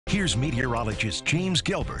Here's meteorologist James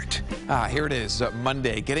Gilbert. Here it is,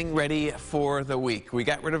 Monday, getting ready for the week. We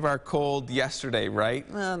got rid of our cold yesterday, right?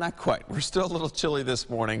 Well, not quite. We're still a little chilly this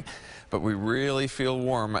morning, but we really feel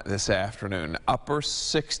warm this afternoon. Upper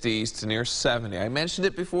 60s to near 70. I mentioned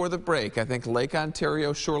it before the break. I think Lake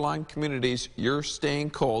Ontario shoreline communities, you're staying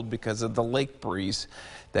cold because of the lake breeze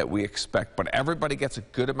that we expect. But everybody gets a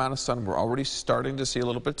good amount of sun. We're already starting to see a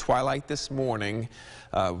little bit of twilight this morning.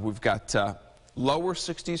 We've got lower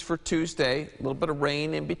 60s for Tuesday, a little bit of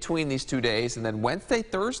rain in between these 2 days, and then Wednesday,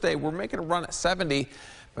 Thursday, we're making a run at 70,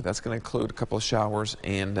 but that's going to include a couple of showers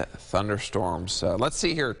and thunderstorms. Let's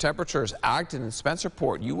see here, temperatures, Ogden and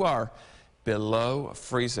Spencerport, you are below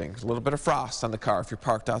freezing. A little bit of frost on the car if you're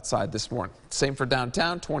parked outside this morning. Same for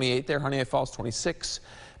downtown, 28 there, Honeyett Falls 26.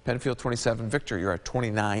 Penfield 27, Victor, you're at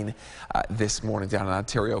 29 this morning down in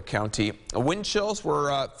Ontario County. Wind chills,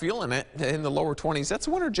 we're feeling it in the lower 20s. That's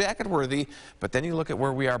winter jacket worthy, but then you look at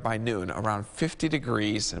where we are by noon, around 50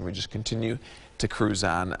 degrees, and we just continue to cruise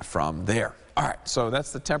on from there. All right, so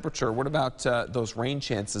that's the temperature. What about those rain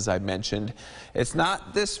chances I mentioned? It's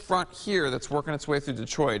not this front here that's working its way through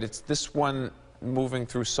Detroit. It's this one moving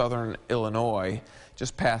through southern Illinois,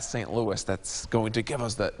 just past St. Louis. That's going to give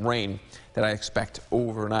us that rain that I expect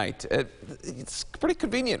overnight. It's pretty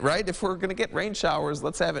convenient, right? If we're going to get rain showers,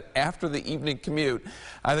 let's have it after the evening commute.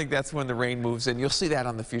 I think that's when the rain moves in. You'll see that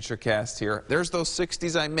on the Futurecast here. There's those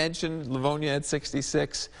 60s I mentioned. Livonia at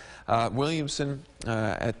 66. Williamson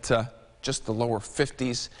at just the lower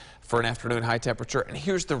 50s for an afternoon high temperature. And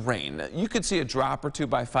here's the rain. You could see a drop or two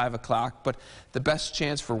by 5 o'clock, but the best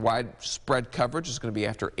chance for widespread coverage is going to be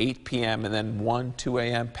after 8 p.m. and then 1, 2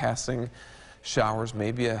 a.m. passing showers,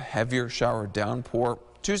 maybe a heavier shower downpour.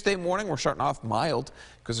 Tuesday morning, we're starting off mild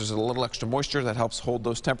because there's a little extra moisture that helps hold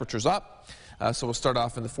those temperatures up. So we'll start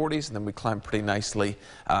off in the 40s, and then we climb pretty nicely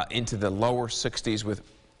into the lower 60s with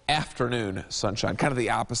afternoon sunshine, kind of the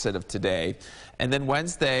opposite of today. And then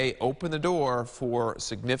Wednesday, open the door for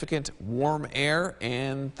significant warm air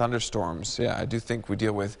and thunderstorms. Yeah, I do think we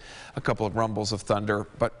deal with a couple of rumbles of thunder,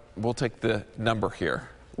 but we'll take the number here.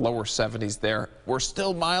 Lower 70s there. We're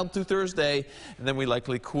still mild through Thursday, and then we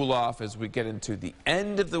likely cool off as we get into the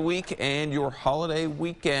end of the week and your holiday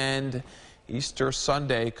weekend. Easter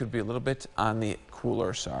Sunday could be a little bit on the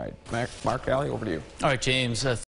cooler side. Mark Alley, over to you. All right, James.